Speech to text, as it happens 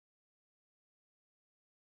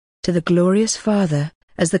to the glorious Father,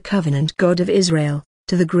 as the covenant God of Israel,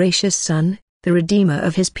 to the gracious Son, the Redeemer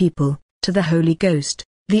of his people, to the Holy Ghost,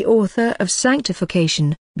 the author of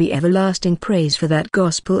sanctification, be everlasting praise for that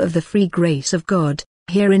gospel of the free grace of God,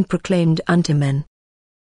 herein proclaimed unto men.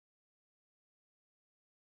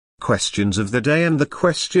 Questions of the day and the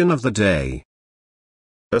question of the day.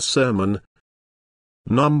 A sermon.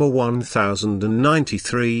 Number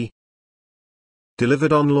 1093.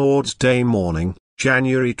 Delivered on Lord's Day morning,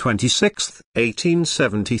 January 26,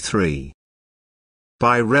 1873.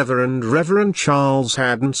 By Reverend Charles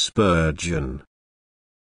Haddon Spurgeon.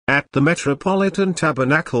 At the Metropolitan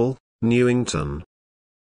Tabernacle, Newington.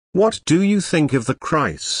 What do you think of the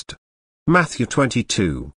Christ? Matthew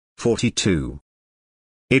 22:42.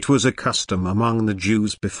 It was a custom among the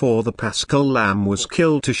Jews before the Paschal lamb was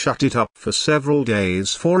killed to shut it up for several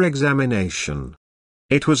days for examination.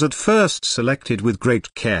 It was at first selected with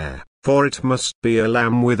great care, for it must be a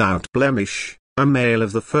lamb without blemish, a male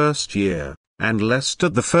of the first year, and lest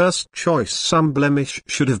at the first choice some blemish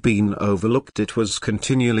should have been overlooked, it was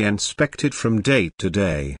continually inspected from day to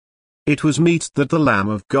day. It was meet that the Lamb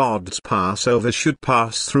of God's Passover should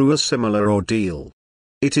pass through a similar ordeal.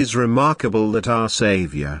 It is remarkable that our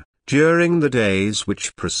Saviour, during the days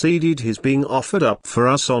which preceded his being offered up for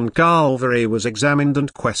us on Calvary, was examined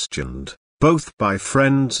and questioned, both by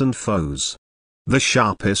friends and foes. The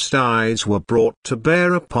sharpest eyes were brought to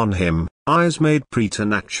bear upon him, eyes made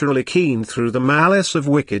preternaturally keen through the malice of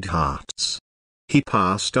wicked hearts. He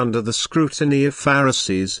passed under the scrutiny of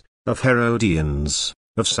Pharisees, of Herodians,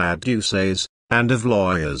 of Sadducees, and of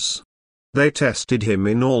lawyers. They tested him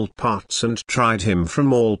in all parts and tried him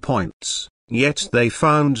from all points, yet they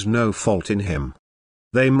found no fault in him.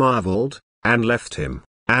 They marveled, and left him,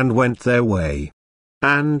 and went their way.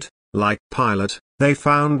 And, like Pilate, they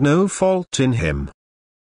found no fault in him.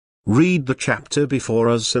 Read the chapter before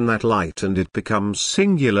us in that light and it becomes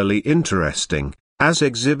singularly interesting, as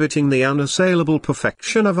exhibiting the unassailable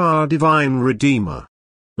perfection of our divine Redeemer.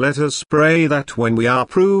 Let us pray that when we are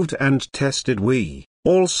proved and tested we,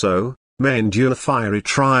 also, may endure fiery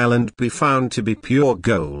trial and be found to be pure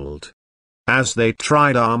gold. As they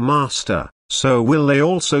tried our Master, so will they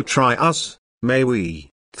also try us. May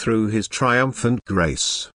we, through his triumphant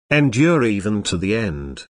grace, endure even to the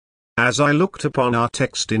end. As I looked upon our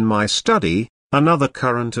text in my study, another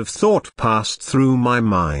current of thought passed through my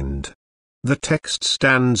mind. The text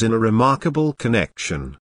stands in a remarkable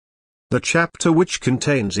connection. The chapter which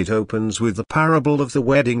contains it opens with the parable of the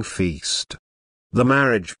wedding feast. The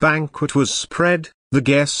marriage banquet was spread, the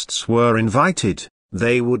guests were invited,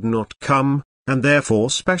 they would not come, and therefore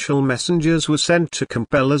special messengers were sent to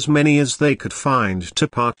compel as many as they could find to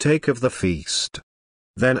partake of the feast.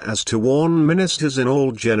 Then as to warn ministers in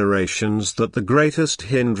all generations that the greatest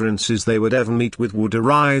hindrances they would ever meet with would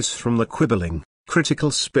arise from the quibbling,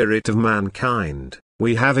 critical spirit of mankind,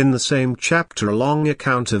 we have in the same chapter a long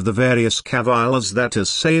account of the various cavilers that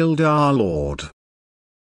assailed our Lord.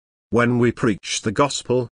 When we preach the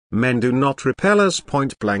gospel, men do not repel us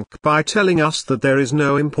point blank by telling us that there is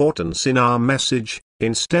no importance in our message,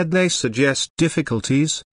 instead they suggest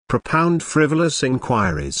difficulties, propound frivolous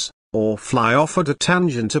inquiries, or fly off at a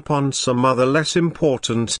tangent upon some other less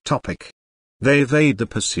important topic. They evade the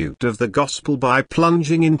pursuit of the gospel by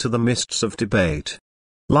plunging into the mists of debate.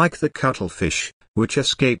 Like the cuttlefish, which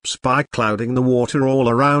escapes by clouding the water all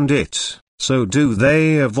around it, so do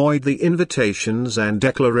they avoid the invitations and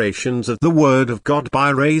declarations of the Word of God by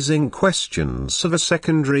raising questions of a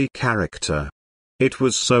secondary character. It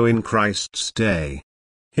was so in Christ's day.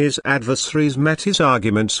 His adversaries met his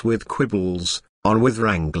arguments with quibbles, on with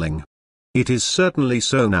wrangling. It is certainly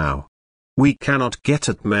so now. We cannot get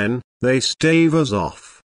at men, they stave us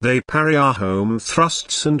off, they parry our home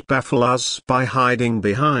thrusts and baffle us by hiding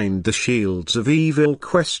behind the shields of evil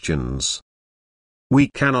questions. We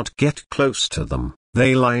cannot get close to them,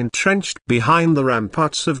 they lie entrenched behind the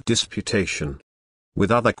ramparts of disputation. With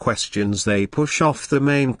other questions they push off the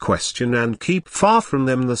main question and keep far from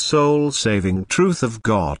them the soul-saving truth of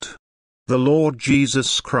God. The Lord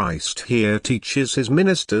Jesus Christ here teaches his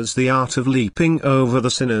ministers the art of leaping over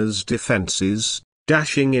the sinner's defenses,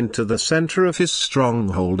 dashing into the center of his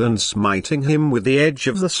stronghold and smiting him with the edge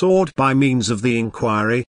of the sword by means of the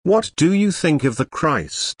inquiry, "What do you think of the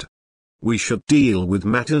Christ?" We should deal with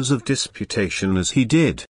matters of disputation as he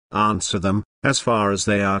did, answer them, as far as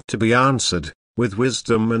they are to be answered, with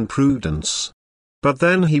wisdom and prudence. But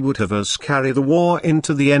then he would have us carry the war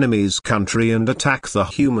into the enemy's country and attack the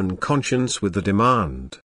human conscience with the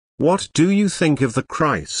demand, "What do you think of the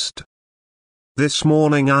Christ?" This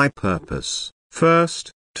morning I purpose,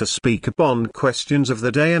 first, to speak upon questions of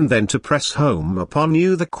the day and then to press home upon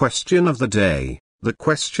you the question of the day, the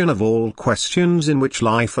question of all questions in which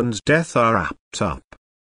life and death are wrapped up.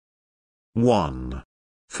 1.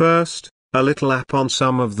 First, a little upon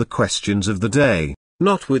some of the questions of the day,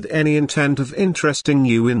 not with any intent of interesting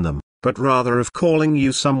you in them, but rather of calling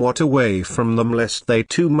you somewhat away from them lest they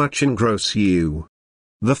too much engross you.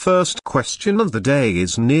 The first question of the day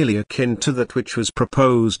is nearly akin to that which was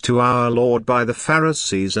proposed to our Lord by the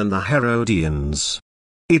Pharisees and the Herodians.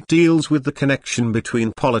 It deals with the connection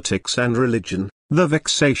between politics and religion, the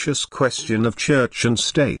vexatious question of church and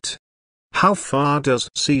state. How far does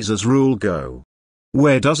Caesar's rule go?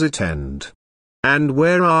 Where does it end? And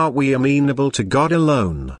where are we amenable to God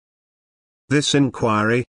alone? This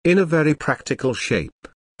inquiry, in a very practical shape,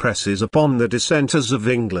 presses upon the dissenters of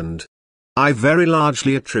England. I very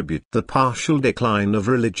largely attribute the partial decline of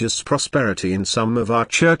religious prosperity in some of our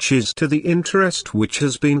churches to the interest which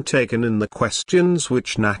has been taken in the questions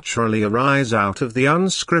which naturally arise out of the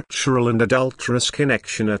unscriptural and adulterous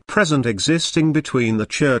connection at present existing between the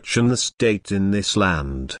church and the state in this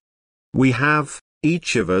land. We have,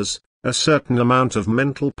 each of us, a certain amount of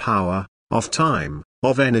mental power, of time,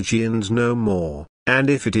 of energy and no more, and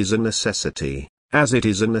if it is a necessity, as it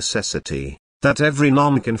is a necessity, that every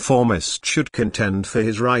nonconformist should contend for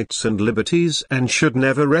his rights and liberties and should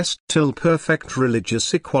never rest till perfect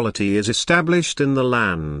religious equality is established in the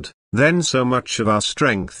land, then so much of our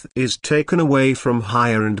strength is taken away from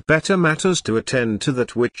higher and better matters to attend to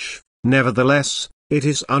that which, nevertheless, it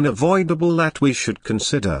is unavoidable that we should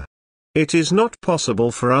consider. It is not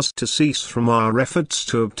possible for us to cease from our efforts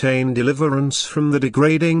to obtain deliverance from the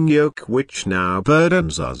degrading yoke which now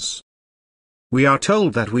burdens us. We are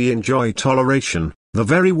told that we enjoy toleration, the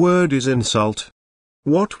very word is insult.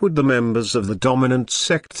 What would the members of the dominant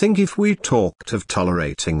sect think if we talked of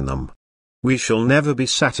tolerating them? We shall never be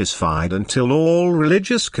satisfied until all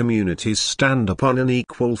religious communities stand upon an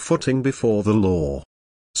equal footing before the law.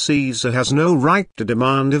 Caesar has no right to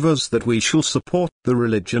demand of us that we shall support the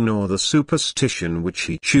religion or the superstition which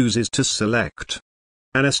he chooses to select.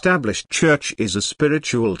 An established church is a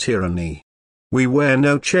spiritual tyranny. We wear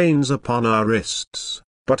no chains upon our wrists,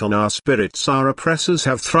 but on our spirits our oppressors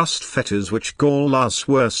have thrust fetters which gall us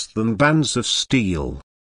worse than bands of steel.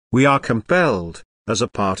 We are compelled, as a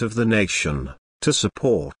part of the nation, to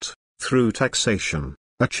support, through taxation,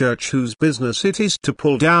 a church whose business it is to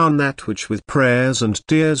pull down that which with prayers and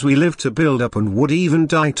tears we live to build up and would even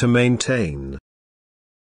die to maintain.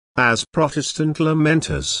 As Protestant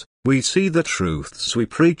lamenters, we see the truths we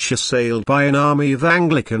preach assailed by an army of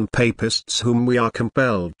Anglican papists whom we are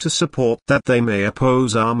compelled to support that they may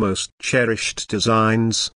oppose our most cherished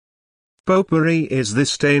designs. Popery is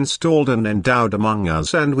this day installed and endowed among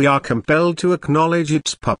us, and we are compelled to acknowledge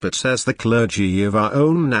its puppets as the clergy of our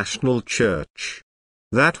own national church.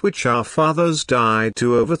 That which our fathers died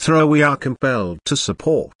to overthrow we are compelled to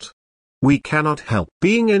support. We cannot help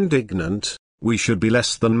being indignant. We should be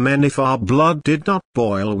less than men if our blood did not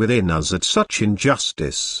boil within us at such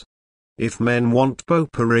injustice. If men want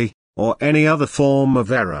popery, or any other form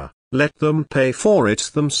of error, let them pay for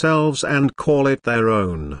it themselves and call it their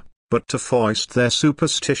own, but to foist their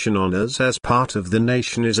superstition on us as part of the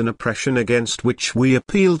nation is an oppression against which we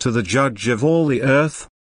appeal to the Judge of all the earth.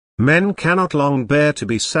 Men cannot long bear to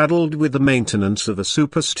be saddled with the maintenance of a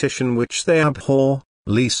superstition which they abhor.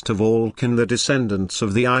 Least of all can the descendants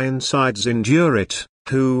of the Ironsides endure it,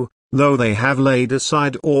 who, though they have laid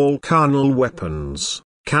aside all carnal weapons,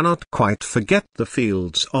 cannot quite forget the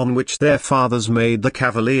fields on which their fathers made the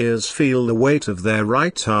cavaliers feel the weight of their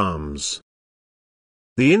right arms.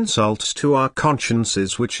 The insult to our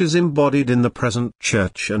consciences which is embodied in the present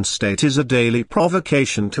church and state is a daily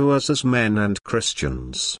provocation to us as men and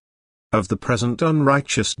Christians. Of the present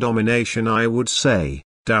unrighteous domination I would say,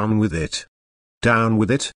 down with it. Down with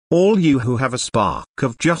it, all you who have a spark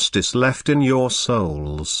of justice left in your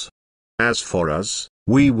souls. As for us,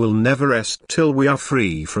 we will never rest till we are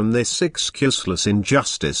free from this excuseless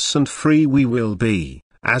injustice, and free we will be,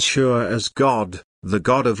 as sure as God, the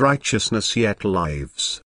God of righteousness, yet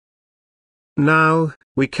lives. Now,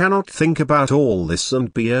 we cannot think about all this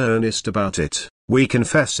and be earnest about it, we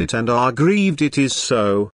confess it and are grieved it is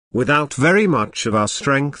so, without very much of our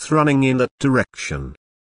strength running in that direction.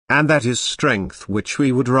 And that is strength which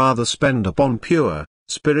we would rather spend upon pure,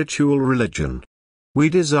 spiritual religion. We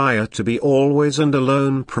desire to be always and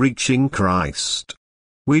alone preaching Christ.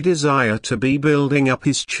 We desire to be building up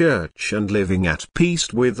His church and living at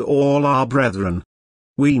peace with all our brethren.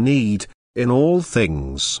 We need, in all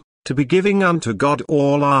things, to be giving unto God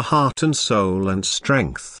all our heart and soul and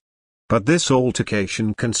strength. But this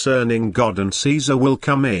altercation concerning God and Caesar will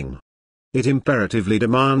come in. It imperatively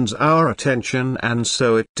demands our attention, and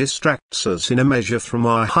so it distracts us in a measure from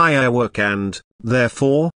our higher work, and,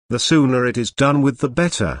 therefore, the sooner it is done with the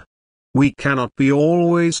better. We cannot be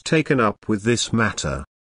always taken up with this matter.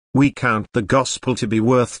 We count the gospel to be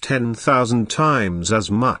worth 10,000 times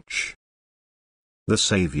as much. The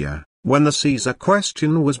Saviour, when the Caesar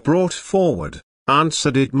question was brought forward,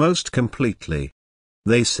 answered it most completely.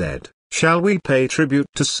 They said, "Shall we pay tribute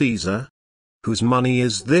to Caesar? Whose money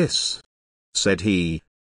is this?" Said he,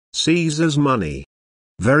 "Caesar's money."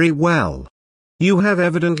 Very well. You have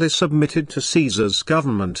evidently submitted to Caesar's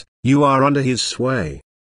government, you are under his sway.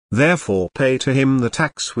 Therefore pay to him the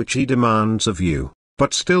tax which he demands of you,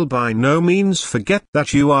 but still by no means forget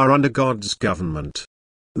that you are under God's government.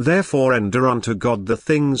 Therefore render unto God the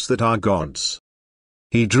things that are God's.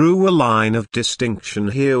 He drew a line of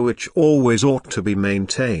distinction here which always ought to be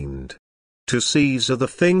maintained. To Caesar the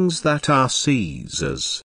things that are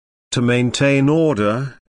Caesar's. To maintain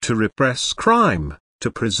order, to repress crime,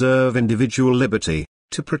 to preserve individual liberty,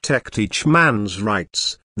 to protect each man's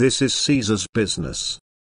rights, this is Caesar's business.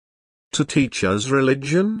 To teach us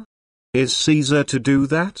religion? Is Caesar to do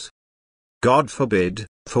that? God forbid,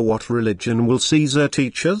 for what religion will Caesar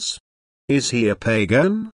teach us? Is he a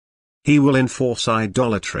pagan? He will enforce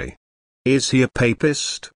idolatry. Is he a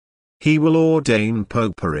papist? He will ordain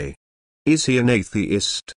popery. Is he an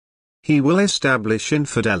atheist? He will establish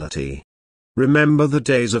infidelity. Remember the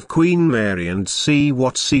days of Queen Mary and see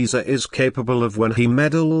what Caesar is capable of when he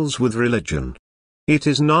meddles with religion. It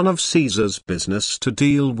is none of Caesar's business to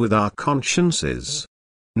deal with our consciences.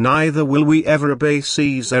 Neither will we ever obey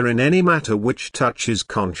Caesar in any matter which touches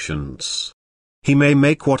conscience. He may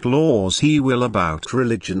make what laws he will about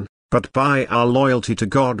religion, but by our loyalty to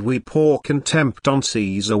God we pour contempt on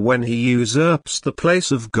Caesar when he usurps the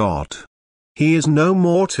place of God. He is no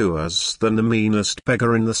more to us than the meanest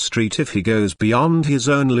beggar in the street if he goes beyond his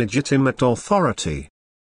own legitimate authority.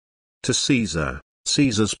 To Caesar,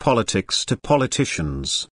 Caesar's politics to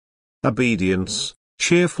politicians. Obedience,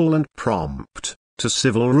 cheerful and prompt, to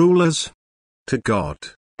civil rulers. To God,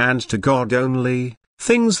 and to God only,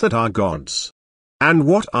 things that are God's. And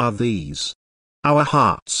what are these? Our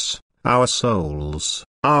hearts, our souls,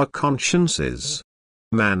 our consciences.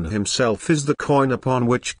 Man himself is the coin upon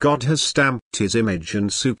which God has stamped his image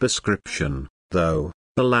and superscription, though,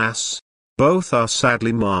 alas, both are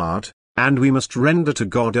sadly marred, and we must render to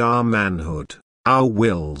God our manhood, our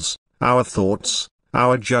wills, our thoughts,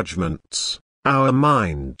 our judgments, our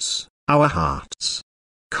minds, our hearts.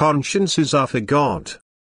 Consciences are for God.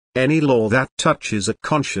 Any law that touches a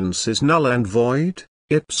conscience is null and void,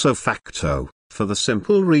 ipso facto, for the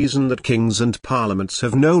simple reason that kings and parliaments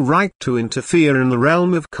have no right to interfere in the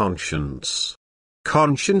realm of conscience.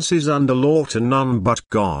 Conscience is under law to none but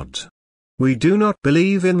God. We do not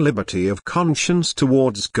believe in liberty of conscience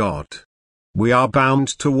towards God. We are bound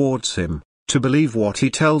towards him, to believe what he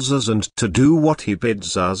tells us and to do what he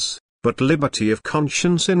bids us, but liberty of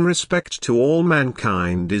conscience in respect to all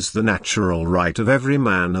mankind is the natural right of every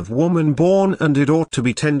man of woman born, and it ought to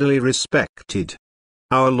be tenderly respected.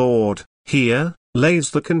 Our Lord, here,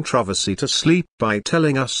 lays the controversy to sleep by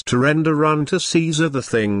telling us to render unto Caesar the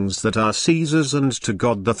things that are Caesar's and to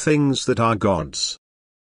God the things that are God's.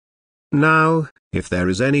 Now, if there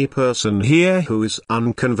is any person here who is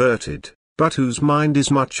unconverted, but whose mind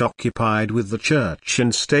is much occupied with the church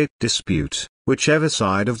and state dispute, whichever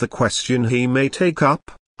side of the question he may take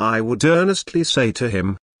up, I would earnestly say to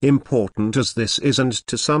him, important as this is, and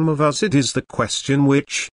to some of us it is the question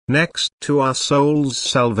which, next to our soul's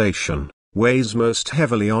salvation, weighs most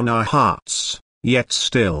heavily on our hearts, yet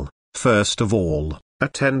still, first of all,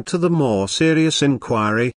 attend to the more serious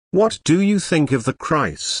inquiry, what do you think of the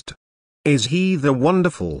Christ? Is he the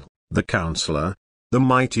wonderful, the Counselor, the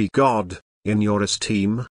mighty God, in your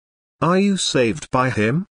esteem? Are you saved by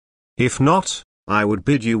him? If not, I would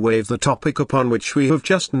bid you waive the topic upon which we have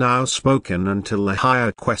just now spoken until the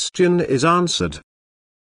higher question is answered.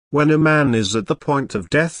 When a man is at the point of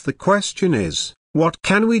death, the question is, what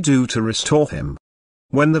can we do to restore him?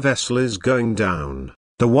 When the vessel is going down,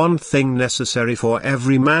 the one thing necessary for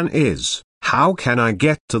every man is, how can I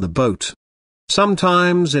get to the boat?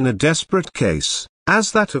 Sometimes in a desperate case,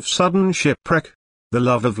 as that of sudden shipwreck, the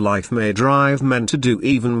love of life may drive men to do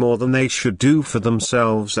even more than they should do for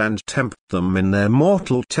themselves and tempt them in their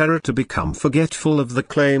mortal terror to become forgetful of the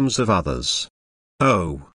claims of others.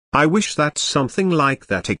 Oh, I wish that something like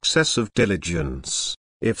that excessive diligence,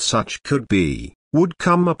 if such could be, would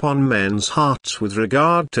come upon men's hearts with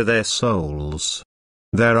regard to their souls.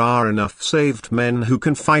 There are enough saved men who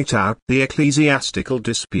can fight out the ecclesiastical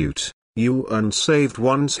dispute, You unsaved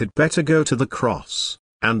ones had better go to the cross,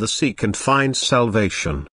 and seek and find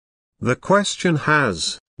salvation. The question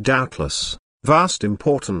has, doubtless, vast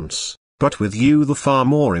importance, but with you the far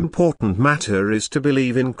more important matter is to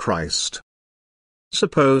believe in Christ.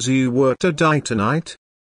 Suppose you were to die tonight?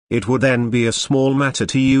 It would then be a small matter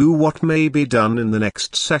to you what may be done in the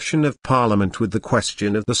next session of Parliament with the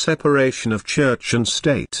question of the separation of church and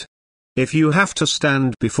state. If you have to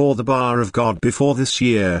stand before the bar of God before this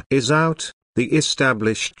year is out, the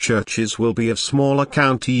established churches will be of small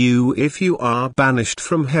account to you if you are banished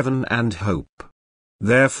from heaven and hope.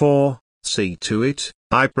 Therefore, see to it,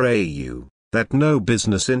 I pray you, that no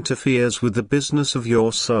business interferes with the business of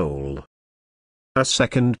your soul. A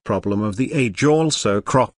second problem of the age also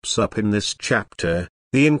crops up in this chapter,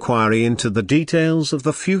 the inquiry into the details of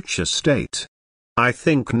the future state. I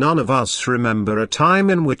think none of us remember a time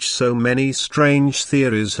in which so many strange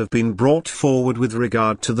theories have been brought forward with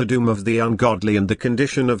regard to the doom of the ungodly and the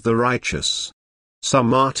condition of the righteous.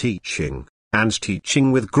 Some are teaching, and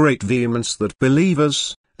teaching with great vehemence, that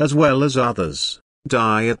believers, as well as others,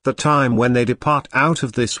 die at the time when they depart out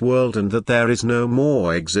of this world, and that there is no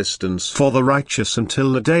more existence for the righteous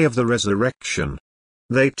until the day of the resurrection.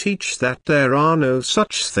 They teach that there are no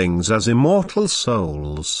such things as immortal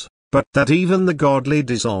souls, but that even the godly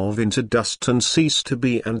dissolve into dust and cease to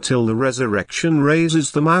be until the resurrection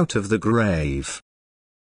raises them out of the grave.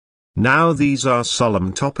 Now these are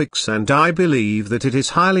solemn topics, and I believe that it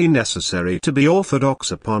is highly necessary to be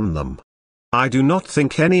orthodox upon them. I do not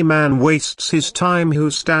think any man wastes his time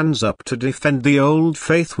who stands up to defend the old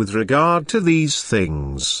faith with regard to these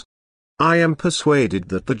things. I am persuaded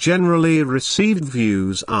that the generally received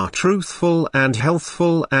views are truthful and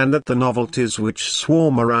healthful, and that the novelties which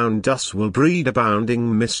swarm around us will breed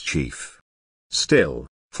abounding mischief. Still,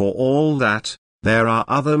 for all that, there are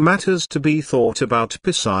other matters to be thought about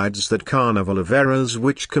besides that carnival of errors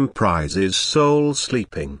which comprises soul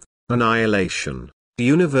sleeping, annihilation,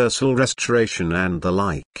 universal restoration and the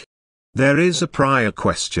like. There is a prior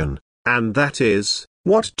question, and that is,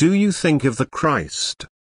 what do you think of the Christ?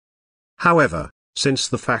 However, since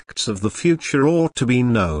the facts of the future ought to be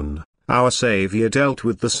known, our Saviour dealt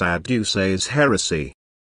with the Sadducees' heresy.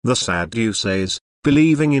 The Sadducees,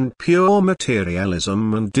 believing in pure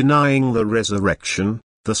materialism and denying the resurrection,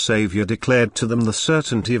 the Saviour declared to them the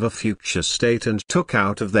certainty of a future state and took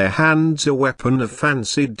out of their hands a weapon of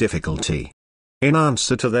fancied difficulty. In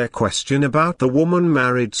answer to their question about the woman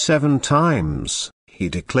married 7 times, he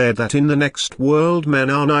declared that in the next world men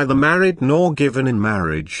are neither married nor given in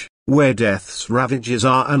marriage, where death's ravages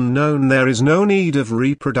are unknown there is no need of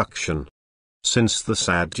reproduction. Since the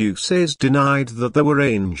Sadducees denied that there were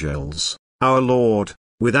angels, our Lord,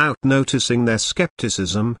 without noticing their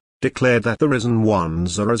skepticism, declared that the risen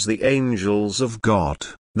ones are as the angels of God,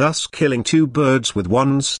 thus killing 2 birds with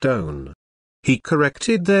 1 stone. He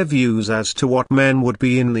corrected their views as to what men would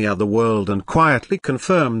be in the other world and quietly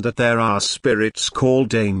confirmed that there are spirits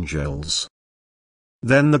called angels.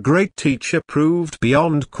 Then the great teacher proved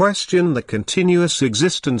beyond question the continuous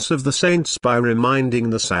existence of the saints by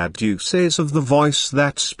reminding the Sadducees of the voice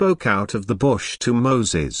that spoke out of the bush to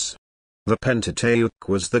Moses. The Pentateuch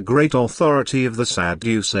was the great authority of the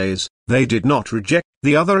Sadducees. They did not reject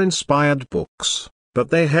the other inspired books, but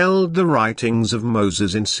they held the writings of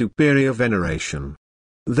Moses in superior veneration.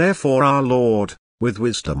 Therefore our Lord, with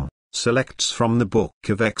wisdom, selects from the book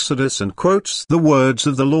of Exodus and quotes the words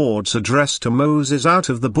of the Lord's address to Moses out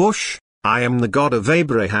of the bush, I am the God of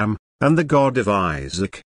Abraham, and the God of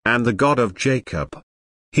Isaac, and the God of Jacob.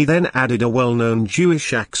 He then added a well-known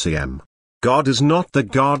Jewish axiom, God is not the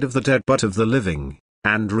God of the dead but of the living,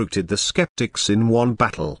 and routed the skeptics in one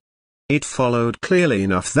battle. It followed clearly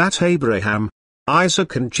enough that Abraham,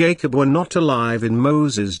 Isaac and Jacob were not alive in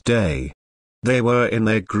Moses' day. They were in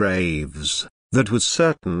their graves, that was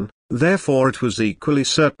certain, therefore it was equally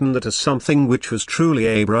certain that a something which was truly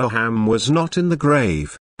Abraham was not in the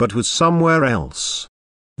grave, but was somewhere else.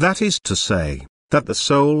 That is to say, that the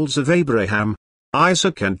souls of Abraham,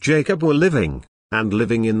 Isaac and Jacob were living, and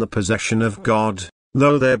living in the possession of God,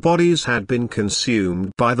 though their bodies had been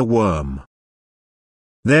consumed by the worm.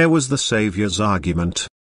 There was the Saviour's argument.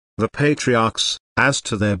 The patriarchs, as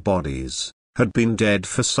to their bodies, had been dead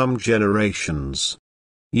for some generations.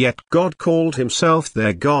 Yet God called himself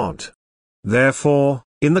their God. Therefore,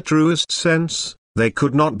 in the truest sense, they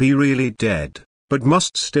could not be really dead, but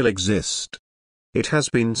must still exist. It has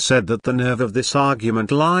been said that the nerve of this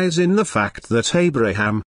argument lies in the fact that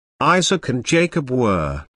Abraham, Isaac and Jacob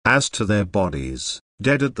were, as to their bodies,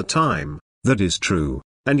 dead at the time. That is true,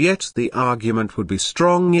 and yet the argument would be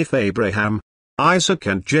strong if Abraham, Isaac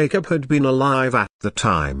and Jacob had been alive at the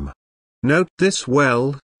time. Note this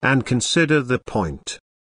well, and consider the point.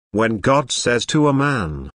 When God says to a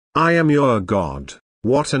man, "I am your God,"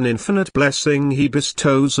 what an infinite blessing he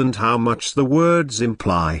bestows and how much the words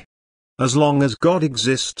imply. As long as God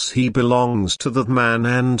exists, he belongs to the man,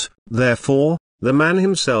 and, therefore, the man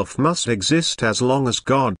himself must exist as long as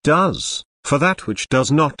God does, for that which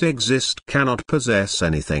does not exist cannot possess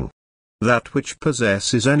anything. That which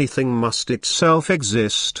possesses anything must itself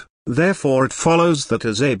exist, therefore it follows that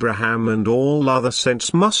as Abraham and all other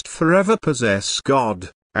saints must forever possess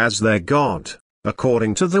God, as their God,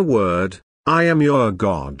 according to the word, "I am your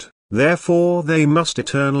God," therefore they must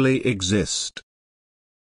eternally exist.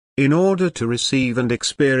 In order to receive and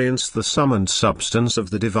experience the sum and substance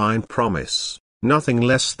of the divine promise, nothing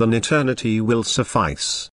less than eternity will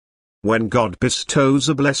suffice. When God bestows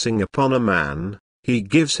a blessing upon a man, he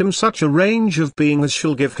gives him such a range of being as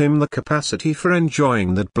shall give him the capacity for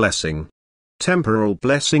enjoying that blessing. Temporal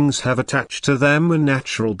blessings have attached to them a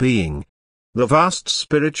natural being. The vast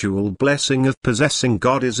spiritual blessing of possessing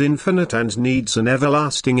God is infinite and needs an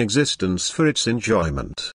everlasting existence for its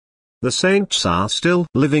enjoyment. The saints are still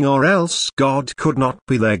living, or else God could not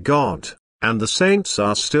be their God, and the saints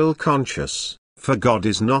are still conscious, for God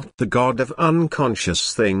is not the God of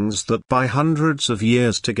unconscious things that by hundreds of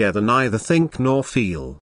years together neither think nor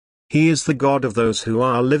feel. He is the God of those who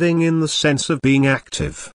are living in the sense of being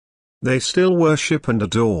active. They still worship and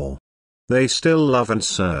adore. They still love and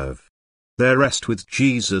serve. Their rest with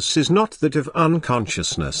Jesus is not that of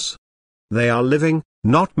unconsciousness. They are living,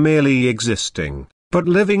 not merely existing, but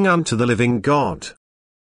living unto the living God.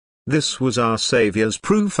 This was our Saviour's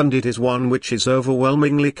proof, and it is one which is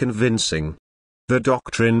overwhelmingly convincing. The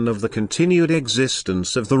doctrine of the continued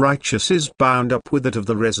existence of the righteous is bound up with that of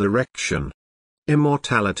the resurrection.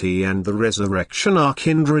 Immortality and the resurrection are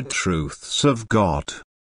kindred truths of God.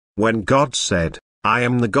 When God said, "I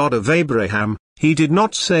am the God of Abraham," he did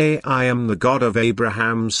not say, "I am the God of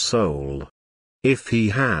Abraham's soul." If he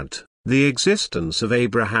had, the existence of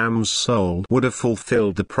Abraham's soul would have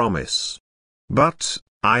fulfilled the promise. But,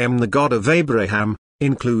 "I am the God of Abraham,"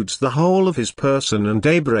 includes the whole of his person, and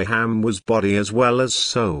Abraham was body as well as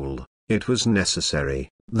soul. It was necessary,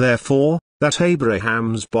 therefore, that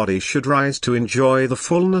Abraham's body should rise to enjoy the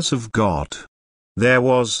fullness of God. There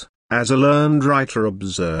was, as a learned writer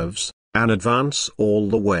observes, an advance all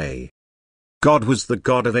the way. God was the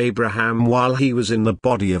God of Abraham while he was in the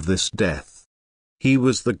body of this death. He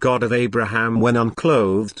was the God of Abraham when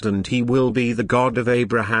unclothed, and he will be the God of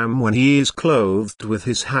Abraham when he is clothed with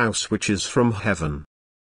his house which is from heaven.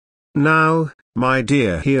 Now, my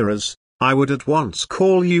dear hearers, I would at once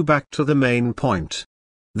call you back to the main point.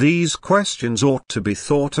 These questions ought to be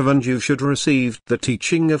thought of, and you should receive the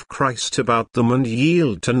teaching of Christ about them and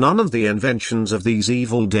yield to none of the inventions of these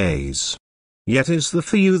evil days. Yet is there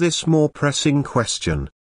for you this more pressing question: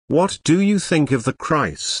 what do you think of the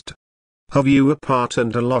Christ? Have you a part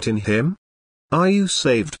and a lot in him? Are you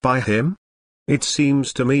saved by him? It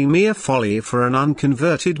seems to me mere folly for an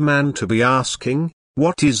unconverted man to be asking,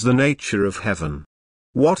 what is the nature of heaven?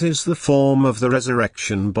 What is the form of the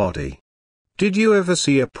resurrection body? Did you ever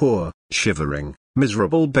see a poor, shivering,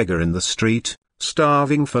 miserable beggar in the street,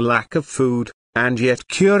 starving for lack of food, and yet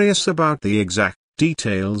curious about the exact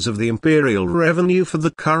details of the imperial revenue for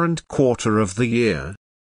the current quarter of the year?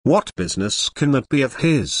 What business can that be of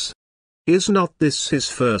his? Is not this his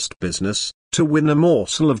first business, to win a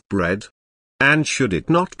morsel of bread? And should it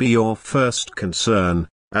not be your first concern,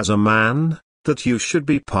 as a man, that you should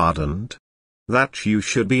be pardoned? That you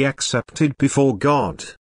should be accepted before God?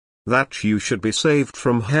 That you should be saved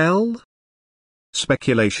from hell?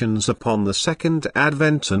 Speculations upon the second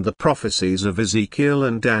advent and the prophecies of Ezekiel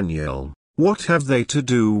and Daniel, what have they to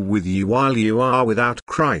do with you while you are without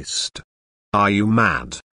Christ? Are you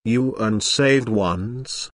mad, you unsaved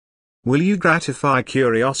ones? Will you gratify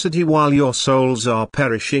curiosity while your souls are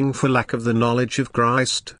perishing for lack of the knowledge of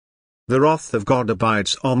Christ? The wrath of God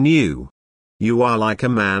abides on you. You are like a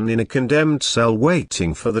man in a condemned cell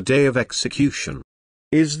waiting for the day of execution.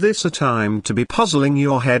 Is this a time to be puzzling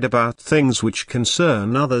your head about things which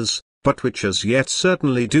concern others, but which as yet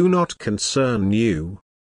certainly do not concern you?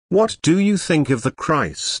 What do you think of the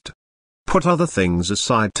Christ? Put other things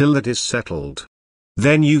aside till that is settled.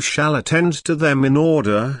 Then you shall attend to them in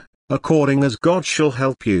order, according as God shall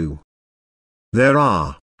help you. There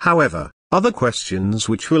are, however, other questions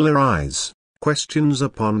which will arise, questions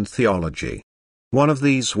upon theology. One of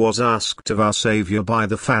these was asked of our Saviour by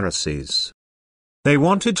the Pharisees. They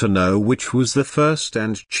wanted to know which was the first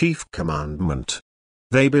and chief commandment.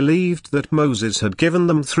 They believed that Moses had given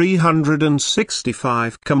them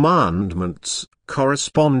 365 commandments,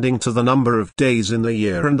 corresponding to the number of days in the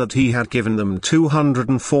year, and that he had given them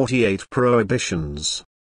 248 prohibitions.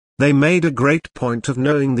 They made a great point of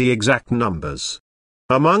knowing the exact numbers.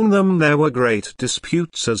 Among them there were great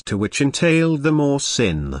disputes as to which entailed the more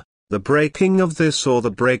sin, the breaking of this or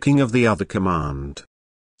the breaking of the other command.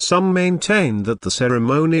 Some maintained that the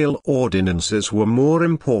ceremonial ordinances were more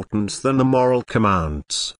important than the moral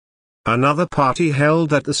commands. Another party held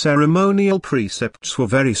that the ceremonial precepts were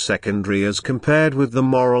very secondary as compared with the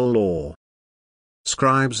moral law.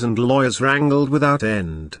 Scribes and lawyers wrangled without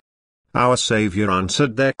end. Our Savior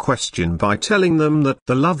answered their question by telling them that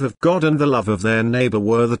the love of God and the love of their neighbor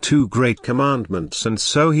were the two great commandments, and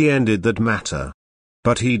so he ended that matter.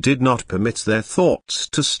 But he did not permit their thoughts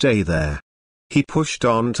to stay there. He pushed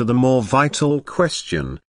on to the more vital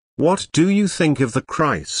question: what do you think of the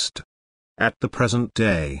Christ? At the present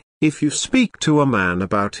day, if you speak to a man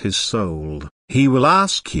about his soul, he will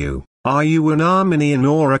ask you, are you an Arminian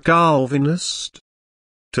or a Calvinist?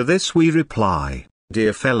 To this we reply,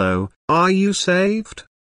 dear fellow, are you saved?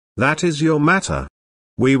 That is your matter.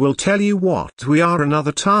 We will tell you what we are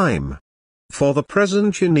another time. For the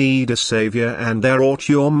present you need a Saviour, and there ought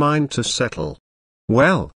your mind to settle.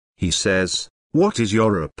 Well, he says, what is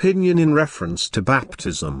your opinion in reference to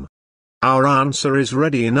baptism? Our answer is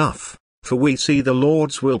ready enough, for we see the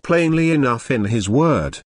Lord's will plainly enough in His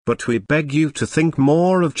Word, but we beg you to think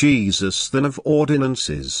more of Jesus than of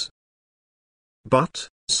ordinances. But,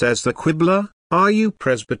 says the quibbler, are you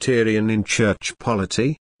Presbyterian in church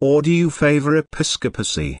polity, or do you favor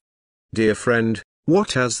episcopacy? Dear friend,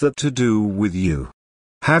 what has that to do with you?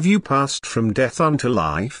 Have you passed from death unto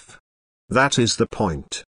life? That is the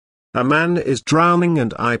point. A man is drowning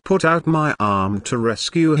and I put out my arm to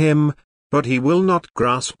rescue him, but he will not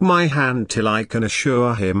grasp my hand till I can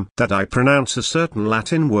assure him that I pronounce a certain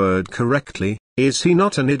Latin word correctly. Is he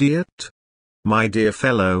not an idiot? My dear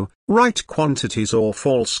fellow, right quantities or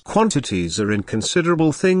false quantities are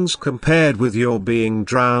inconsiderable things compared with your being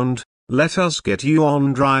drowned. Let us get you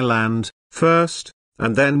on dry land, first,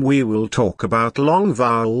 and then we will talk about long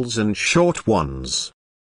vowels and short ones.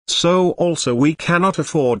 So also we cannot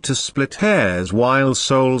afford to split hairs while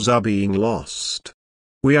souls are being lost.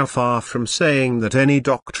 We are far from saying that any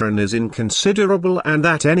doctrine is inconsiderable and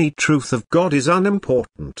that any truth of God is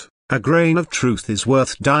unimportant. A grain of truth is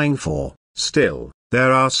worth dying for. Still,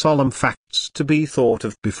 there are solemn facts to be thought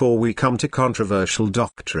of before we come to controversial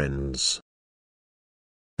doctrines.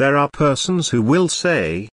 There are persons who will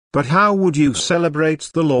say, but how would you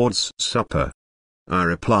celebrate the Lord's Supper? I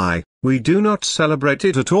reply, we do not celebrate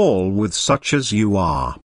it at all with such as you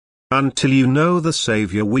are. Until you know the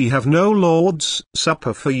Saviour, we have no Lord's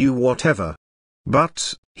Supper for you whatever.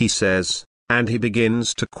 But, he says, and he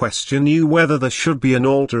begins to question you whether there should be an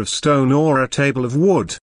altar of stone or a table of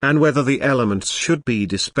wood, and whether the elements should be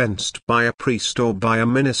dispensed by a priest or by a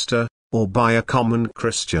minister, or by a common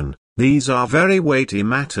Christian. These are very weighty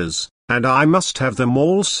matters, and I must have them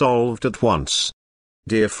all solved at once.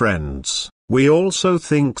 Dear friends, we also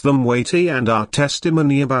think them weighty, and our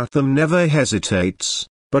testimony about them never hesitates,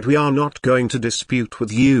 but we are not going to dispute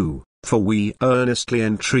with you, for we earnestly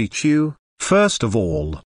entreat you, first of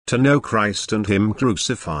all, to know Christ and Him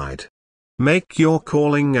crucified. Make your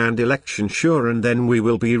calling and election sure, and then we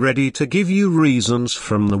will be ready to give you reasons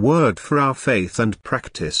from the Word for our faith and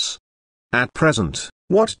practice. At present,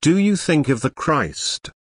 what do you think of the Christ?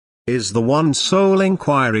 Is the one sole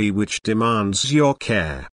inquiry which demands your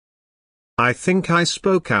care. I think I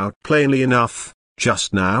spoke out plainly enough,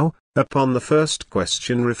 just now, upon the first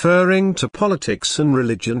question referring to politics and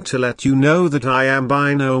religion, to let you know that I am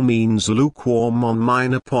by no means lukewarm on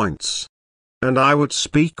minor points. And I would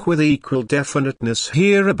speak with equal definiteness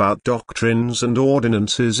here about doctrines and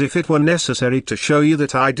ordinances if it were necessary to show you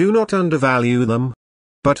that I do not undervalue them.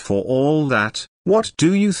 But for all that, what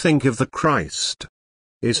do you think of the Christ?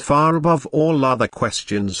 Is far above all other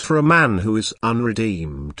questions for a man who is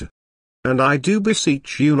unredeemed. And I do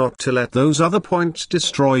beseech you not to let those other points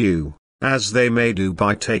destroy you, as they may do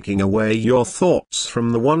by taking away your thoughts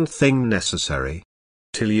from the one thing necessary.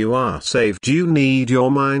 Till you are saved, you need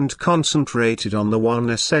your mind concentrated on the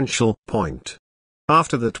one essential point.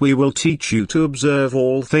 After that we will teach you to observe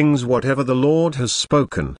all things whatever the Lord has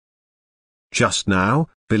spoken. Just now,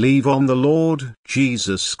 believe on the Lord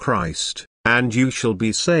Jesus Christ, and you shall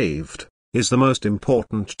be saved, is the most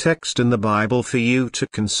important text in the Bible for you to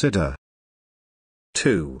consider.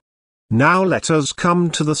 2. Now let us come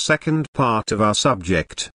to the second part of our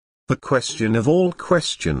subject, the question of all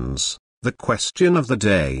questions, the question of the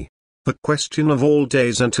day, the question of all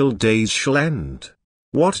days until days shall end.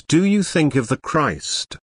 What do you think of the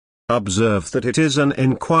Christ? Observe that it is an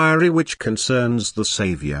inquiry which concerns the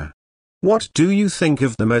Saviour. What do you think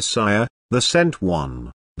of the Messiah, the Sent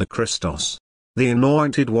One, the Christos, the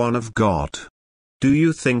Anointed One of God? Do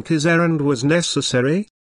you think his errand was necessary?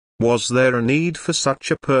 Was there a need for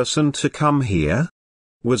such a person to come here?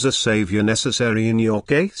 Was a Saviour necessary in your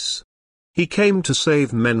case? He came to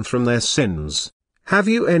save men from their sins. Have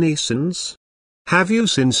you any sins? Have you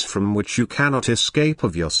sins from which you cannot escape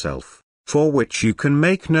of yourself, for which you can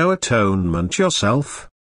make no atonement yourself?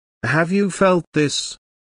 Have you felt this?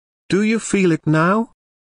 Do you feel it now?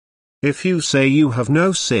 If you say you have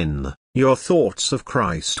no sin, your thoughts of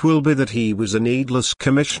Christ will be that he was a needless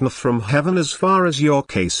commissioner from heaven as far as your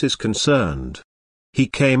case is concerned. He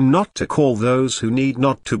came not to call those who need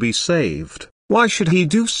not to be saved. Why should he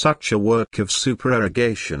do such a work of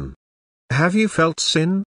supererogation? Have you felt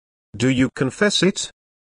sin? Do you confess it?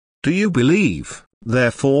 Do you believe,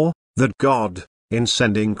 therefore, that God, in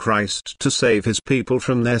sending Christ to save his people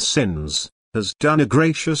from their sins, has done a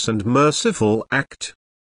gracious and merciful act?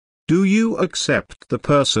 Do you accept the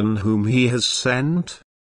person whom he has sent?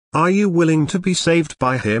 Are you willing to be saved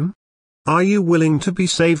by him? Are you willing to be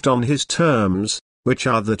saved on his terms, which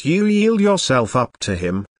are that you yield yourself up to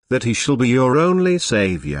him, that he shall be your only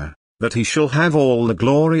Saviour, that he shall have all the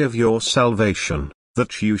glory of your salvation,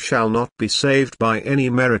 that you shall not be saved by any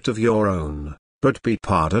merit of your own, but be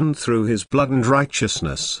pardoned through his blood and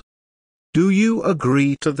righteousness? Do you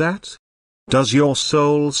agree to that? Does your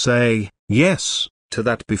soul say, yes, to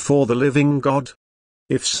that before the living God?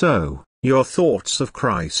 If so, your thoughts of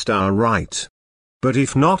Christ are right. But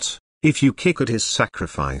if not, if you kick at his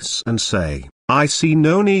sacrifice and say, I see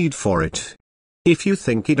no need for it, if you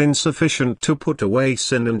think it insufficient to put away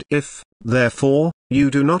sin, and if, therefore, you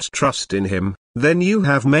do not trust in him, then you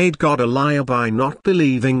have made God a liar by not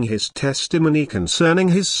believing his testimony concerning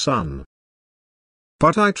his Son.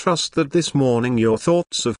 But I trust that this morning your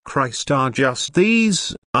thoughts of Christ are just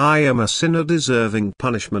these: I am a sinner deserving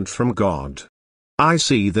punishment from God. I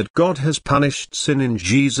see that God has punished sin in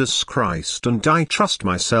Jesus Christ, and I trust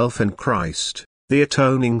myself in Christ, the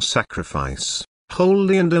atoning sacrifice,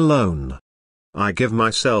 wholly and alone. I give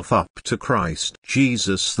myself up to Christ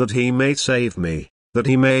Jesus that he may save me, that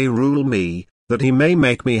he may rule me, that he may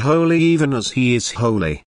make me holy even as he is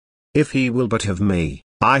holy. If he will but have me,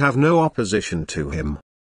 I have no opposition to him.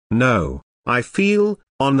 No, I feel,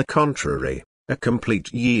 on the contrary, a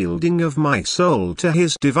complete yielding of my soul to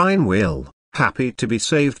his divine will, happy to be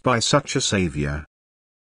saved by such a Saviour.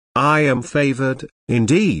 I am favored,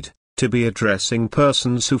 indeed, to be addressing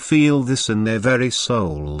persons who feel this in their very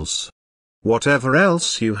souls. Whatever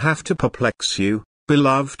else you have to perplex you,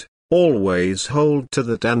 beloved, always hold to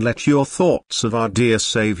that, and let your thoughts of our dear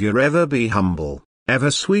Saviour ever be humble, ever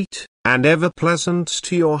sweet, and ever pleasant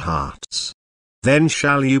to your hearts. Then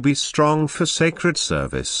shall you be strong for sacred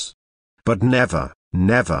service. But never,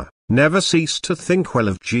 never, never cease to think well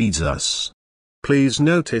of Jesus. Please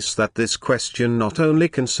notice that this question not only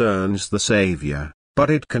concerns the Saviour, but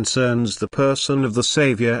it concerns the person of the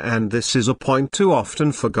Saviour, and this is a point too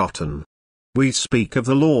often forgotten. We speak of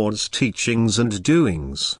the Lord's teachings and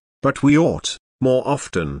doings, but we ought, more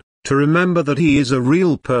often, to remember that he is a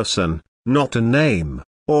real person, not a name,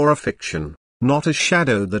 or a fiction, not a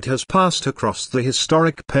shadow that has passed across the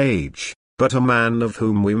historic page, but a man of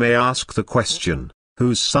whom we may ask the question,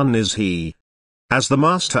 whose son is he? As the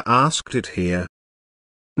Master asked it here.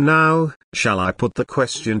 Now, shall I put the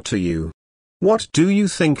question to you? What do you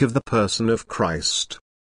think of the person of Christ?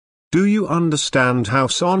 Do you understand how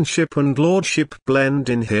sonship and lordship blend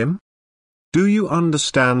in him? Do you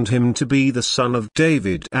understand him to be the Son of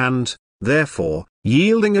David and, therefore,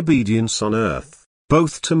 yielding obedience on earth,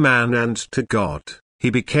 both to man and to God, he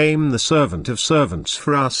became the servant of servants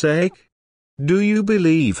for our sake? Do you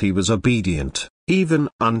believe he was obedient, even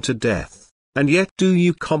unto death, and yet do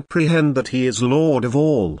you comprehend that he is Lord of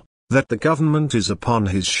all, that the government is upon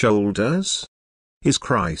his shoulders? Is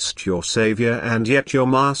Christ your Saviour and yet your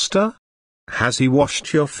Master? Has he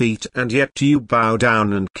washed your feet and yet do you bow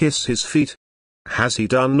down and kiss his feet? Has he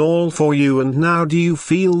done all for you, and now do you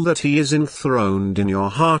feel that he is enthroned in your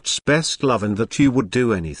heart's best love, and that you would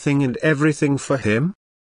do anything and everything for him?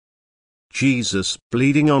 Jesus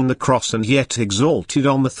bleeding on the cross and yet exalted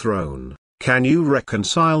on the throne, can you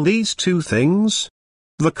reconcile these two things?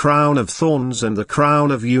 The crown of thorns and the crown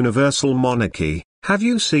of universal monarchy, have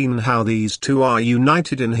you seen how these two are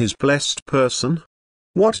united in his blessed person?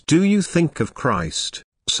 What do you think of Christ,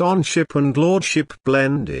 sonship and lordship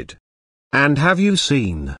blended? And have you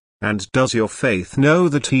seen, and does your faith know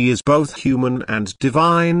that he is both human and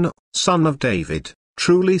divine, Son of David,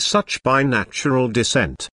 truly such by natural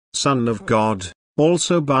descent, Son of God,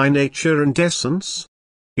 also by nature and essence?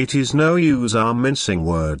 It is no use our mincing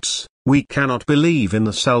words. We cannot believe in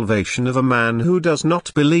the salvation of a man who does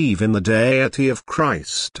not believe in the deity of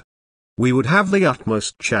Christ. We would have the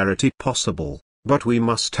utmost charity possible, but we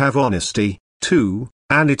must have honesty, too,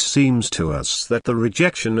 and it seems to us that the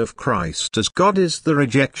rejection of Christ as God is the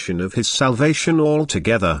rejection of his salvation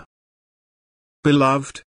altogether.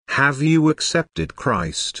 Beloved, have you accepted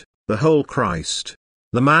Christ, the whole Christ,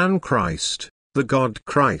 the man Christ, the God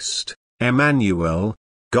Christ, Emmanuel,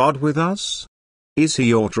 God with us? Is he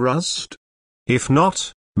your trust? If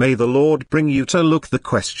not, may the Lord bring you to look the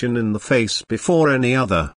question in the face before any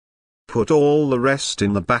other. Put all the rest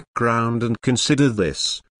in the background and consider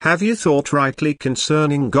this: have you thought rightly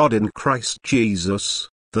concerning God in Christ Jesus,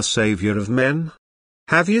 the Saviour of men?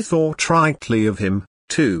 Have you thought rightly of him,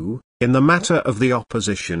 too, in the matter of the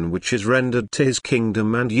opposition which is rendered to his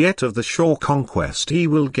kingdom and yet of the sure conquest he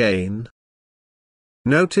will gain?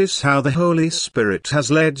 Notice how the Holy Spirit has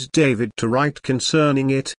led David to write concerning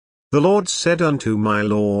it. The Lord said unto my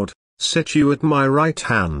Lord, Sit you at my right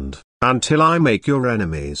hand, until I make your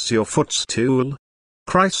enemies your footstool.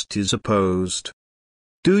 Christ is opposed.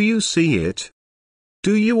 Do you see it?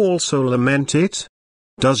 Do you also lament it?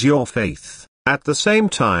 Does your faith, at the same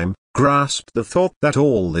time, grasp the thought that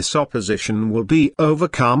all this opposition will be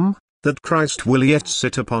overcome? That Christ will yet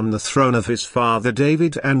sit upon the throne of his father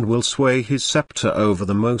David and will sway his scepter over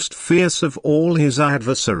the most fierce of all his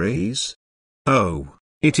adversaries? Oh,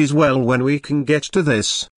 it is well when we can get to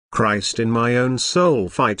this: Christ in my own soul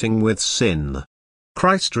fighting with sin.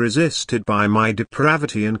 Christ resisted by my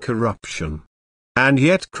depravity and corruption. And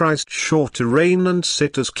yet Christ sure to reign and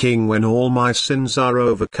sit as King when all my sins are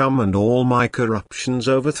overcome and all my corruptions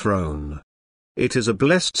overthrown. It is a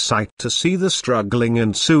blessed sight to see the struggling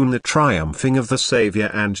and soon the triumphing of the Saviour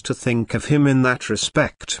and to think of him in that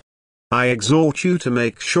respect. I exhort you to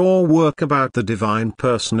make sure work about the divine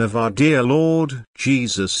person of our dear Lord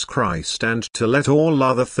Jesus Christ and to let all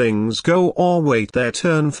other things go or wait their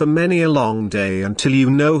turn for many a long day until you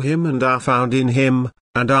know him and are found in him,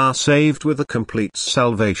 and are saved with a complete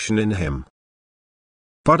salvation in him.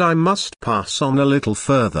 But I must pass on a little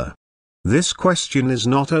further. This question is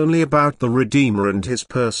not only about the Redeemer and his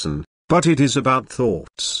person, but it is about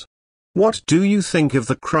thoughts. What do you think of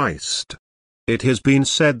the Christ? It has been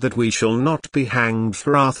said that we shall not be hanged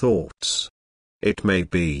for our thoughts. It may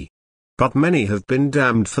be. But many have been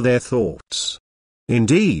damned for their thoughts.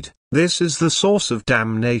 Indeed, this is the source of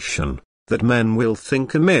damnation, that men will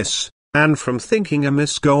think amiss, and from thinking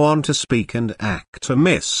amiss go on to speak and act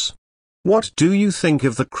amiss. What do you think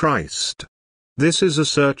of the Christ? This is a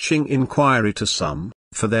searching inquiry to some,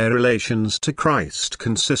 for their relations to Christ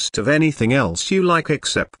consist of anything else you like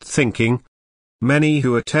except thinking. Many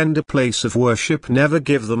who attend a place of worship never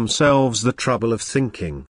give themselves the trouble of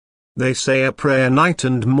thinking. They say a prayer night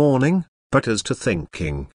and morning, but as to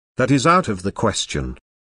thinking, that is out of the question.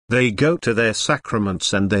 They go to their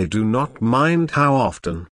sacraments and they do not mind how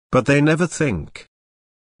often, but they never think.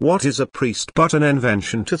 What is a priest but an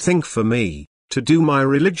invention to think for me, to do my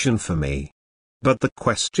religion for me? But the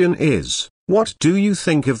question is, what do you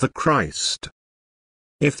think of the Christ?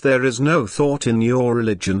 If there is no thought in your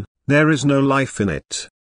religion, there is no life in it.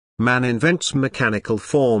 Man invents mechanical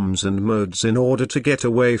forms and modes in order to get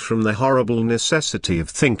away from the horrible necessity of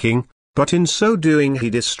thinking, but in so doing he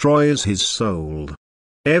destroys his soul.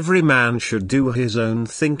 Every man should do his own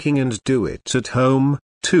thinking and do it at home,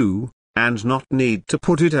 too, and not need to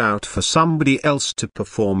put it out for somebody else to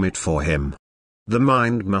perform it for him. The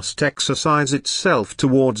mind must exercise itself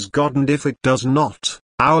towards God, and if it does not,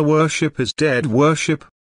 our worship is dead worship.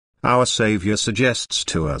 Our Saviour suggests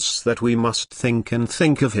to us that we must think and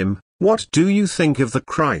think of him. What do you think of the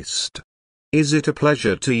Christ? Is it a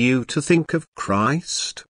pleasure to you to think of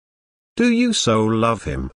Christ? Do you so love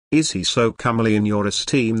him? Is he so comely in your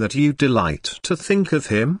esteem that you delight to think of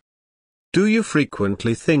him? Do you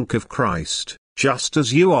frequently think of Christ, just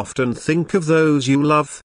as you often think of those you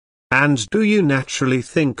love? And do you naturally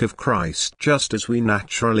think of Christ just as we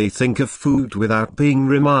naturally think of food without being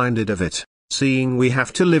reminded of it, seeing we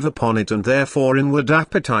have to live upon it and therefore inward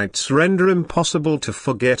appetites render impossible to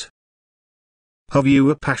forget? Have you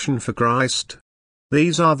a passion for Christ?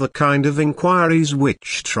 These are the kind of inquiries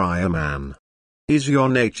which try a man. Is your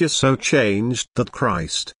nature so changed that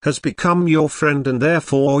Christ has become your friend and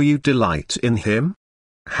therefore you delight in him?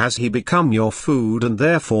 Has he become your food and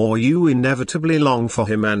therefore you inevitably long for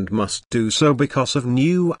him and must do so because of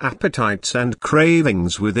new appetites and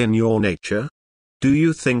cravings within your nature? Do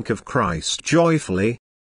you think of Christ joyfully?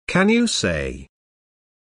 Can you say,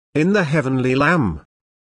 "In the heavenly Lamb,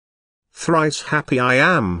 thrice happy I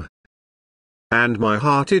am, and my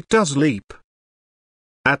heart it does leap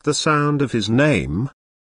at the sound of his name.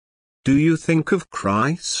 Do you think of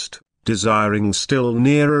Christ, desiring still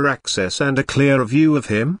nearer access and a clearer view of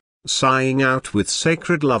him, sighing out with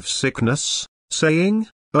sacred love sickness, saying,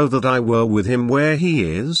 "Oh that I were with him where he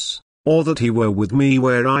is, or that he were with me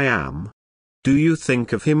where I am"? Do you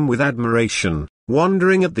think of him with admiration,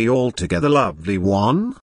 wondering at the altogether lovely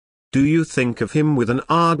one? Do you think of him with an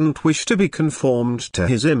ardent wish to be conformed to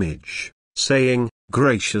his image, saying,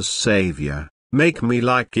 "Gracious Saviour, make me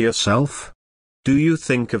like yourself"? Do you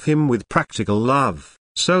think of him with practical love,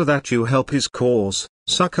 so that you help his cause,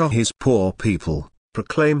 succor his poor people,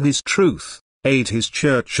 proclaim his truth, aid his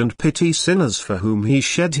church and pity sinners for whom he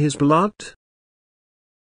shed his blood?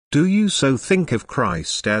 Do you so think of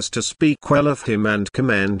Christ as to speak well of him and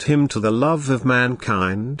commend him to the love of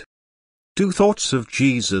mankind? Do thoughts of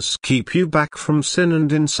Jesus keep you back from sin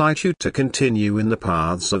and incite you to continue in the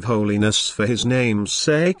paths of holiness for his name's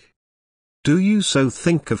sake? Do you so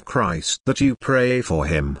think of Christ that you pray for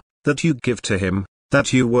him, that you give to him,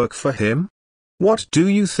 that you work for him? What do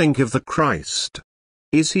you think of the Christ?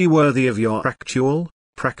 Is he worthy of your actual,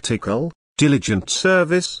 practical, diligent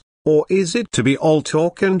service, or is it to be all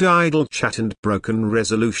talk and idle chat and broken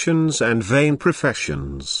resolutions and vain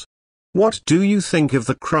professions? What do you think of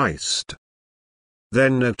the Christ?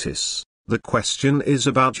 Then notice, the question is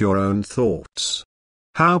about your own thoughts.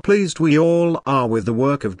 How pleased we all are with the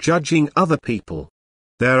work of judging other people.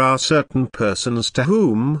 There are certain persons to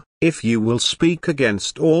whom, if you will speak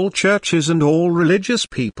against all churches and all religious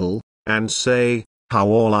people, and say, how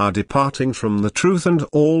all are departing from the truth and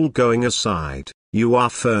all going aside, you are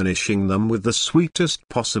furnishing them with the sweetest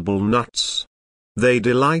possible nuts. They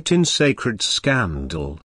delight in sacred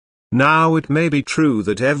scandal. Now it may be true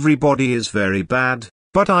that everybody is very bad,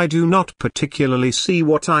 but I do not particularly see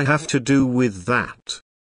what I have to do with that.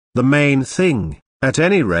 The main thing, at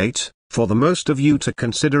any rate, for the most of you to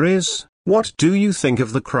consider is, what do you think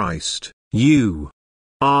of the Christ? You.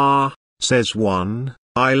 "Ah," says one,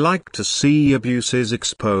 "I like to see abuses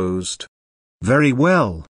exposed." Very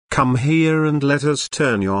well, come here and let us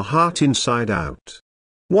turn your heart inside out.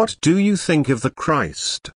 What do you think of the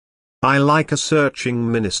Christ? "I like a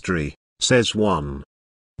searching ministry," says one.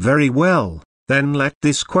 Very well, then let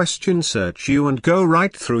this question search you and go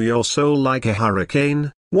right through your soul like a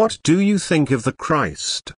hurricane. What do you think of the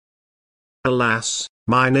Christ? Alas,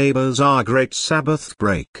 my neighbors are great Sabbath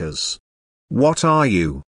breakers. What are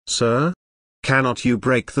you, sir? Cannot you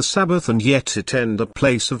break the Sabbath and yet attend a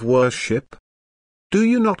place of worship? Do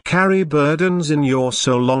you not carry burdens in your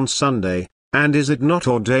soul on Sunday, and is it not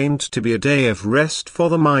ordained to be a day of rest for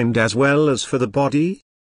the mind as well as for the body?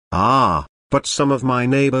 Ah, but some of my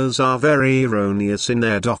neighbors are very erroneous in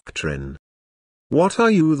their doctrine. What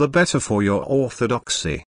are you the better for your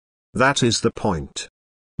orthodoxy? That is the point.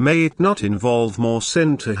 May it not involve more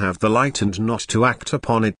sin to have the light and not to act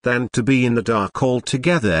upon it than to be in the dark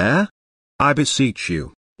altogether? I beseech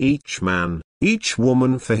you, each man, each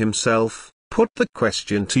woman for himself, put the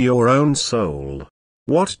question to your own soul.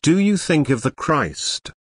 What do you think of the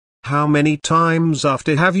Christ? How many times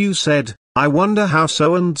after have you said, I wonder how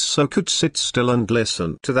so-and-so could sit still and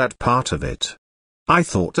listen to that part of it? I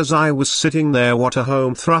thought as I was sitting there what a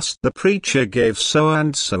home thrust the preacher gave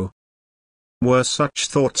so-and-so. Were such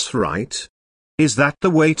thoughts right? Is that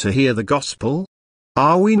the way to hear the gospel?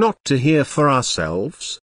 Are we not to hear for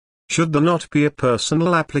ourselves? Should there not be a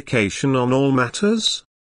personal application on all matters?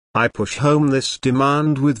 I push home this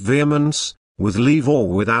demand with vehemence, with leave or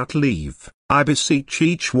without leave. I beseech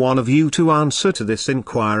each one of you to answer to this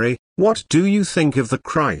inquiry, what do you think of the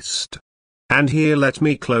Christ? And here let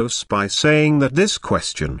me close by saying that this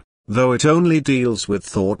question, though it only deals with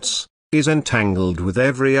thoughts, is entangled with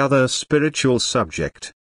every other spiritual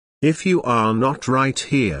subject. If you are not right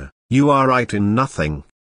here, you are right in nothing.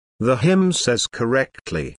 The hymn says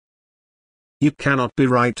correctly, you cannot be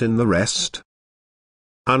right in the rest,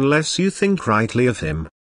 unless you think rightly of him.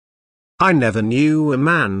 I never knew a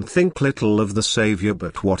man think little of the Saviour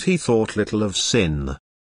but what he thought little of sin.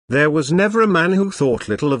 There was never a man who thought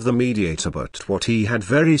little of the Mediator but what he had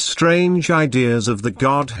very strange ideas of the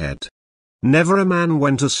Godhead. Never a man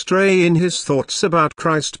went astray in his thoughts about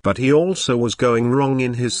Christ but he also was going wrong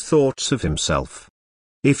in his thoughts of himself.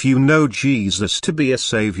 If you know Jesus to be a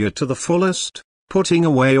Saviour to the fullest, putting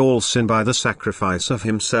away all sin by the sacrifice of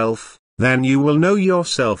himself, then you will know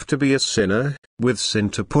yourself to be a sinner, with sin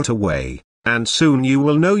to put away, and soon you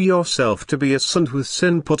will know yourself to be a saint with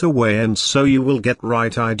sin put away, and so you will get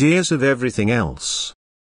right ideas of everything else.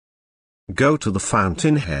 Go to the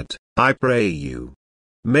fountainhead, I pray you.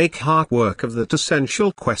 Make heart work of that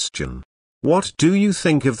essential question. What do you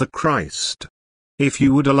think of the Christ? If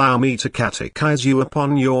you would allow me to catechize you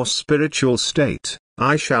upon your spiritual state,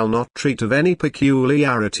 I shall not treat of any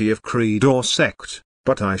peculiarity of creed or sect,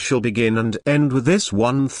 but I shall begin and end with this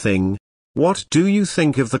one thing. What do you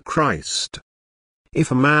think of the Christ?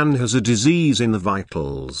 If a man has a disease in the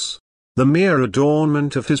vitals, the mere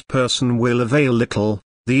adornment of his person will avail little,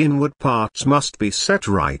 the inward parts must be set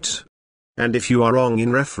right. And if you are wrong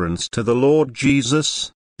in reference to the Lord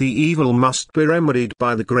Jesus, the evil must be remedied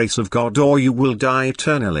by the grace of God, or you will die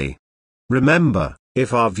eternally. Remember,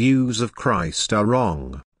 if our views of Christ are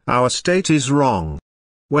wrong, our state is wrong.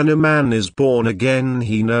 When a man is born again,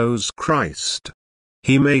 he knows Christ.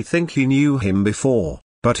 He may think he knew him before,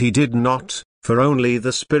 but he did not, for only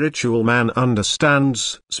the spiritual man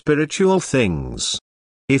understands spiritual things.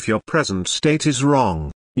 If your present state is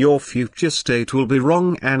wrong, your future state will be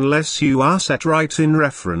wrong unless you are set right in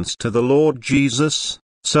reference to the Lord Jesus,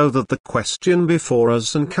 so that the question before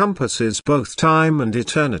us encompasses both time and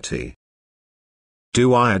eternity.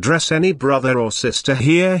 Do I address any brother or sister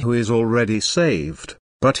here who is already saved,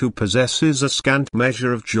 but who possesses a scant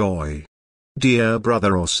measure of joy? Dear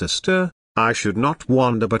brother or sister, I should not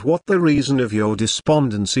wonder but what the reason of your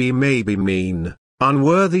despondency may be mean,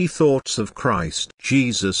 unworthy thoughts of Christ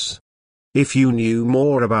Jesus. If you knew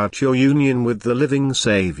more about your union with the living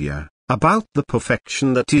Saviour, about the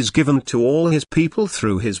perfection that is given to all his people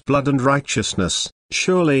through his blood and righteousness,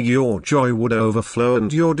 surely your joy would overflow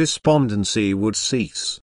and your despondency would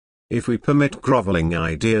cease. If we permit grovelling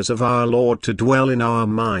ideas of our Lord to dwell in our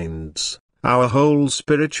minds, our whole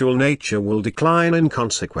spiritual nature will decline in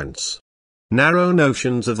consequence. Narrow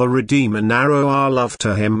notions of a Redeemer narrow our love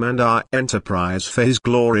to him and our enterprise for his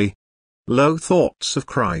glory. Low thoughts of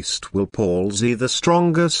Christ will palsy the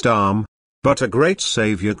strongest arm, but a great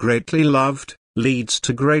Saviour greatly loved, leads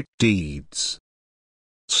to great deeds.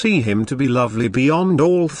 See him to be lovely beyond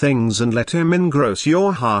all things, and let him engross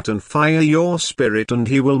your heart and fire your spirit, and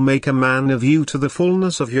he will make a man of you to the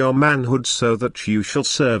fullness of your manhood, so that you shall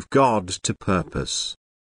serve God to purpose.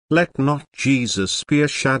 Let not Jesus be a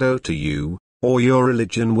shadow to you, or your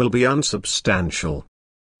religion will be unsubstantial.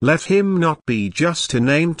 Let him not be just a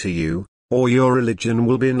name to you, or your religion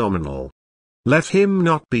will be nominal. Let him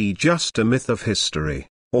not be just a myth of history,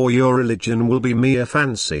 or your religion will be mere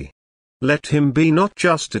fancy. Let him be not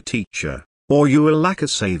just a teacher, or you will lack a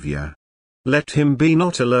Saviour. Let him be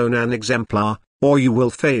not alone an exemplar, or you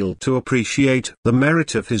will fail to appreciate the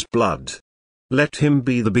merit of his blood. Let him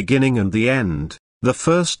be the beginning and the end, the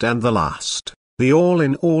first and the last, the all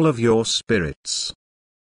in all of your spirits.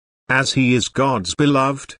 As he is God's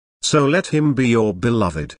beloved, so let him be your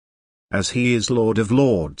beloved. As he is Lord of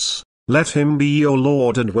lords, let him be your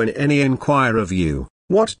Lord. And when any inquire of you,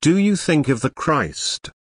 what do you think of the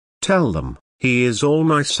Christ? Tell them, he is all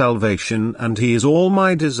my salvation and he is all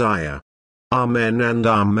my desire. Amen and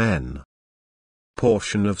Amen.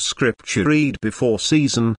 Portion of Scripture read before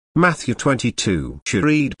season, Matthew 22.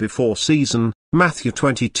 Read before season, Matthew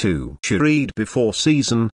 22. Read before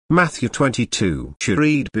season, Matthew 22.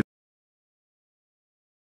 Read